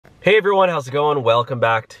Hey everyone, how's it going? Welcome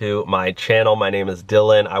back to my channel. My name is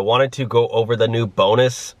Dylan. I wanted to go over the new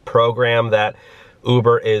bonus program that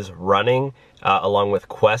Uber is running, along with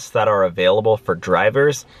quests that are available for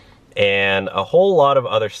drivers, and a whole lot of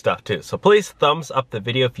other stuff too. So please thumbs up the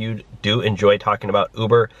video if you do enjoy talking about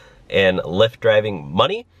Uber and Lyft driving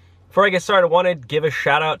money. Before I get started, I want to give a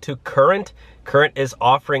shout out to Current. Current is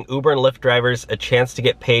offering Uber and Lyft drivers a chance to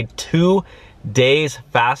get paid 2 days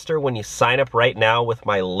faster when you sign up right now with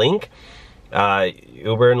my link.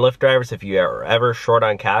 Uber and Lyft drivers, if you are ever short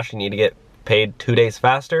on cash and need to get paid 2 days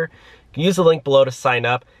faster, you can use the link below to sign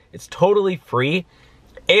up. It's totally free,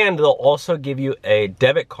 and they'll also give you a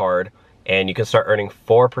debit card, and you can start earning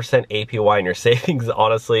 4% APY in your savings.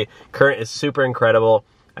 Honestly, Current is super incredible.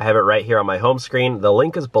 I have it right here on my home screen. The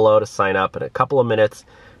link is below to sign up in a couple of minutes.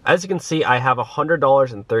 As you can see, I have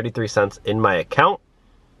 $100.33 in my account,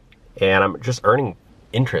 and I'm just earning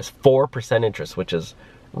interest, 4% interest, which is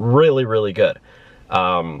really, really good.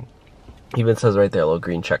 Even says right there, a little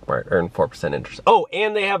green check mark, earn 4% interest. Oh,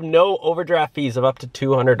 and they have no overdraft fees of up to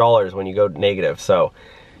 $200 when you go negative. So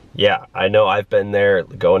yeah, I know I've been there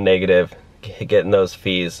going negative, getting those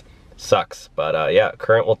fees sucks. But yeah,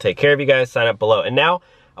 Current will take care of you guys. Sign up below. And now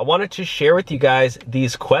I wanted to share with you guys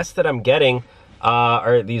these quests that I'm getting,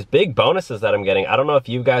 or these big bonuses that I'm getting. I don't know if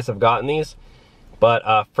you guys have gotten these,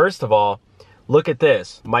 but first of all, look at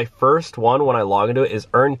this. My first one when I log into it is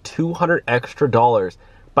earn $200 extra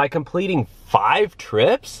by completing 5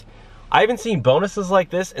 trips. I haven't seen bonuses like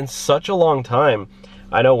this in such a long time.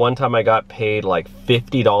 I know one time I got paid like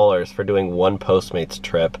 $50 for doing one Postmates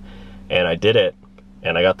trip, and I did it,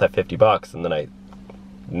 and I got that 50 bucks, and then I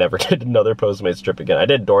never did another Postmates trip again. I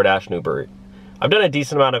did DoorDash and Uber. I've done a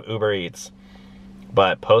decent amount of Uber Eats,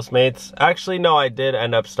 but Postmates, actually no, I did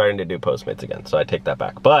end up starting to do Postmates again, so I take that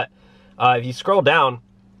back. But if you scroll down,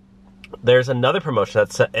 there's another promotion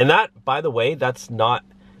that's, and that, by the way, that's not,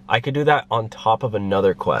 I could do that on top of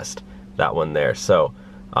another quest, that one there. So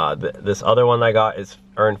this other one I got is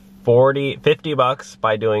earn 50 bucks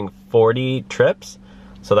by doing 40 trips.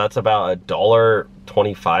 So that's about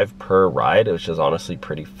 $1.25 per ride, which is honestly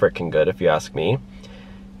pretty freaking good if you ask me.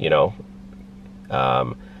 You know,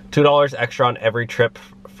 $2 extra on every trip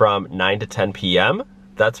from 9 to 10 p.m.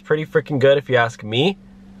 That's pretty freaking good if you ask me.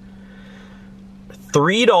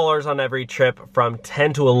 $3 on every trip from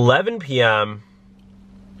 10 to 11 p.m.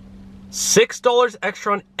 $6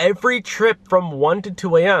 extra on every trip from 1 to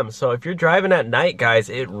 2 a.m. So if you're driving at night, guys,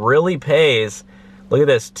 it really pays. Look at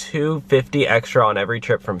this, $2.50 extra on every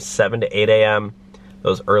trip from 7 to 8 a.m.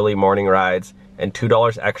 Those early morning rides, and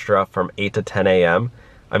 $2 extra from 8 to 10 a.m.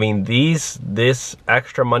 I mean, this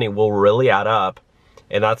extra money will really add up,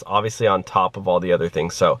 and that's obviously on top of all the other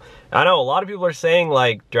things. So I know a lot of people are saying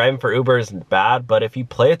like driving for Uber is bad, but if you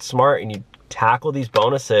play it smart and you tackle these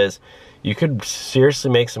bonuses, you could seriously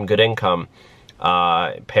make some good income.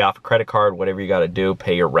 Pay off a credit card, whatever you got to do,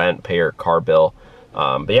 pay your rent, pay your car bill.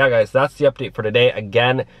 But yeah, guys, that's the update for today.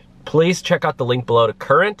 Again, please check out the link below to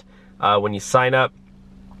Current. When you sign up,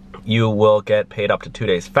 you will get paid up to 2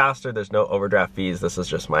 days faster. There's no overdraft fees. This is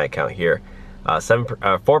just my account here. 4%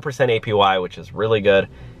 APY, which is really good.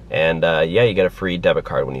 And yeah, you get a free debit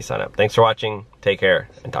card when you sign up. Thanks for watching. Take care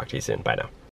and talk to you soon. Bye now.